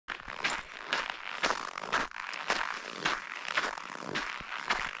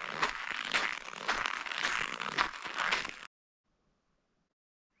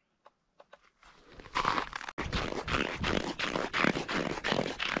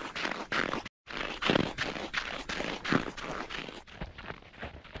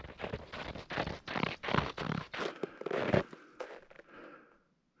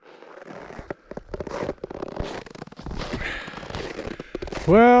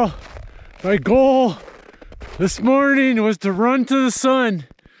Well, my goal this morning was to run to the sun.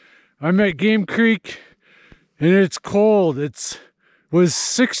 I'm at Game Creek and it's cold. It was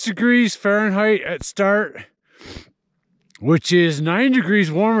 6 degrees Fahrenheit at start, which is 9 degrees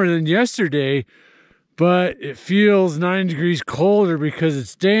warmer than yesterday, but it feels 9 degrees colder because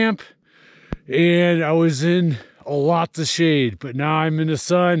it's damp and I was in a lot of shade, but now I'm in the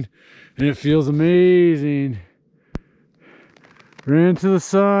sun and it feels amazing. Ran to the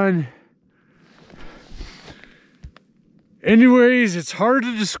sun. Anyways, it's hard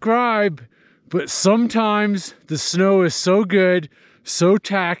to describe, but sometimes the snow is so good, so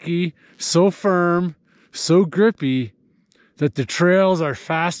tacky, so firm, so grippy that the trails are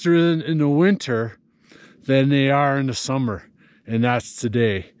faster in the winter than they are in the summer. And that's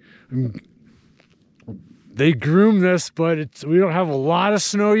today. They groom this, but we don't have a lot of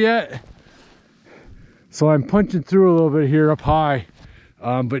snow yet. So I'm punching through a little bit here up high,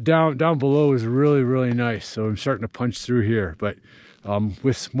 but down below is really, really nice. So I'm starting to punch through here, but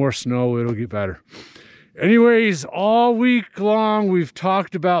with more snow, it'll get better. Anyways, all week long, we've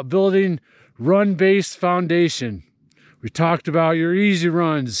talked about building run-based foundation. We talked about your easy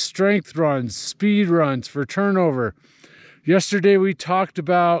runs, strength runs, speed runs for turnover. Yesterday, we talked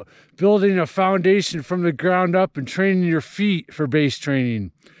about building a foundation from the ground up and training your feet for base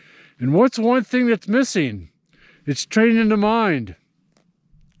training. And what's one thing that's missing? It's training the mind.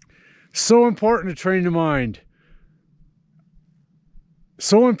 So important to train the mind.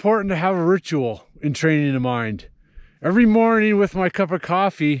 So important to have a ritual in training the mind. Every morning with my cup of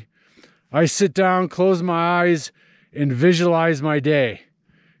coffee, I sit down, close my eyes, and visualize my day.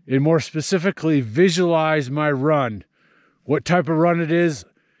 And more specifically, visualize my run. What type of run it is,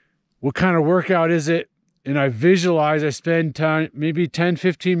 what kind of workout is it, and I visualize. I spend time, maybe 10,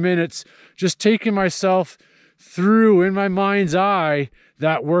 15 minutes, just taking myself through in my mind's eye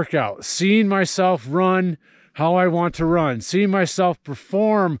that workout, seeing myself run how I want to run, seeing myself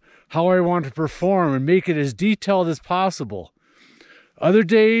perform how I want to perform, and make it as detailed as possible. Other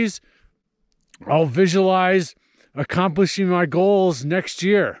days, I'll visualize accomplishing my goals next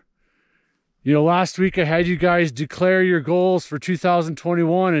year. You know, last week I had you guys declare your goals for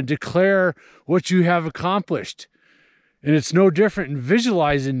 2021 and declare what you have accomplished. And it's no different in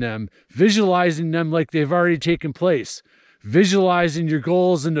visualizing them like they've already taken place. Visualizing your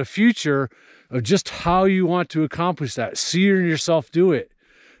goals in the future of just how you want to accomplish that. Seeing yourself do it.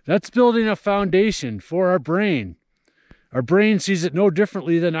 That's building a foundation for our brain. Our brain sees it no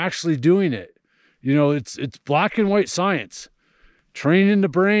differently than actually doing it. You know, it's black and white science. Training the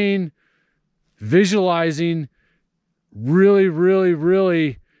brain, visualizing really, really,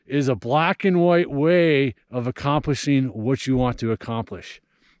 really is a black and white way of accomplishing what you want to accomplish.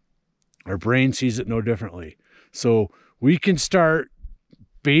 Our brain sees it no differently. So we can start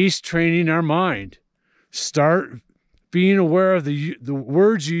base training our mind. Start being aware of the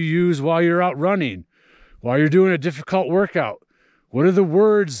words you use while you're out running, while you're doing a difficult workout. What are the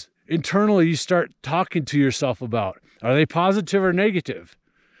words internally you start talking to yourself about? Are they positive or negative?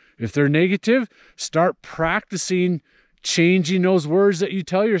 If they're negative, start practicing changing those words that you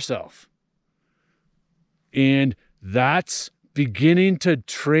tell yourself. And that's beginning to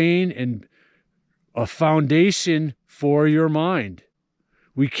train and a foundation for your mind.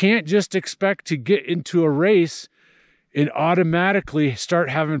 We can't just expect to get into a race and automatically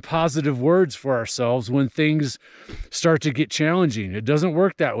start having positive words for ourselves when things start to get challenging. It doesn't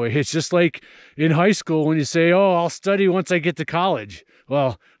work that way. It's just like in high school when you say, oh, I'll study once I get to college.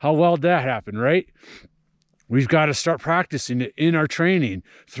 Well, how well did that happen, right? We've got to start practicing it in our training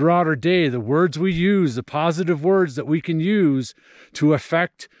throughout our day. The words we use, the positive words that we can use to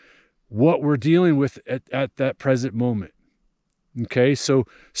affect what we're dealing with at that present moment. Okay, so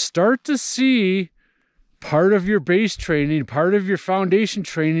start to see part of your base training, part of your foundation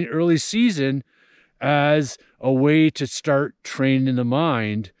training early season as a way to start training the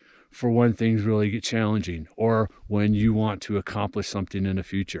mind for when things really get challenging or when you want to accomplish something in the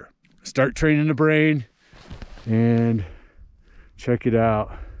future. Start training the brain and check it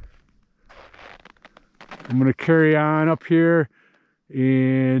out. I'm going to carry on up here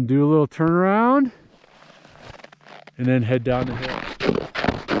and do a little turnaround and then head down the hill.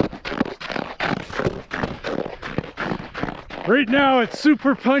 Right now it's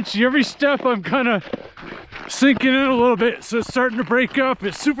super punchy. Every step I'm kind of sinking in a little bit, so it's starting to break up.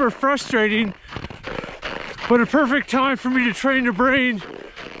 It's super frustrating, but a perfect time for me to train the brain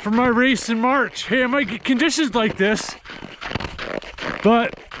for my race in March. Hey, I might get conditions like this,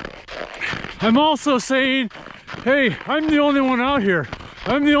 but I'm also saying, hey, I'm the only one out here.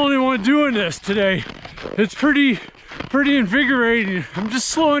 I'm the only one doing this today. It's pretty pretty invigorating. I'm just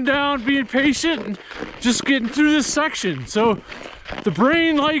slowing down, being patient, and just getting through this section. So the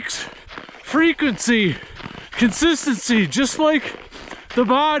brain likes frequency, consistency, just like the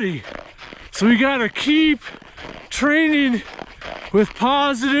body. So we gotta keep training with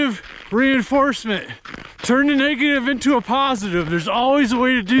positive reinforcement. Turn the negative into a positive. There's always a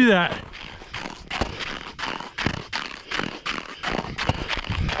way to do that.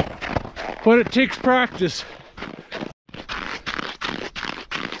 But it takes practice.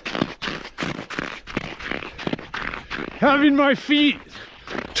 Having my feet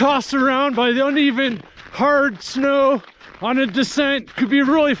tossed around by the uneven, hard snow on a descent could be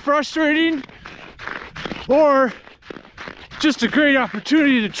really frustrating, or just a great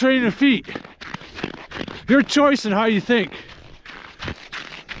opportunity to train the feet. Your choice and how you think.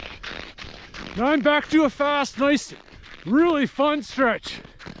 Now I'm back to a fast, nice, really fun stretch.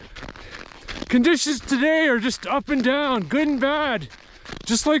 Conditions today are just up and down, good and bad,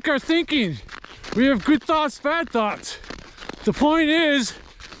 just like our thinking. We have good thoughts, bad thoughts. The point is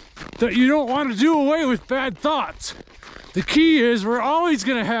that you don't want to do away with bad thoughts. The key is we're always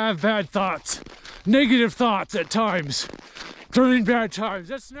going to have bad thoughts, negative thoughts at times, during bad times.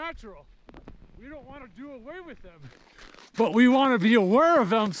 That's natural. We don't want to do away with them, but we want to be aware of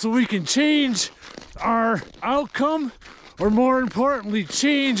them so we can change our outcome, or more importantly,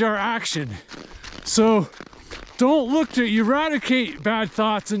 change our action. So don't look to eradicate bad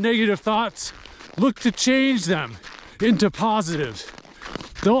thoughts and negative thoughts. Look to change them into positives.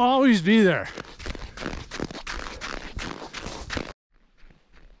 They'll always be there.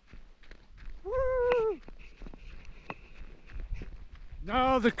 Woo!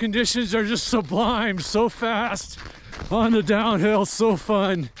 Now the conditions are just sublime, so fast on the downhill, so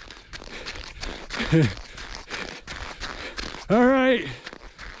fun. All right,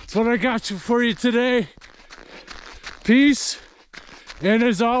 that's what I got for you today. Peace, and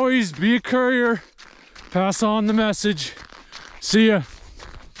as always, be a courier. Pass on the message. See ya.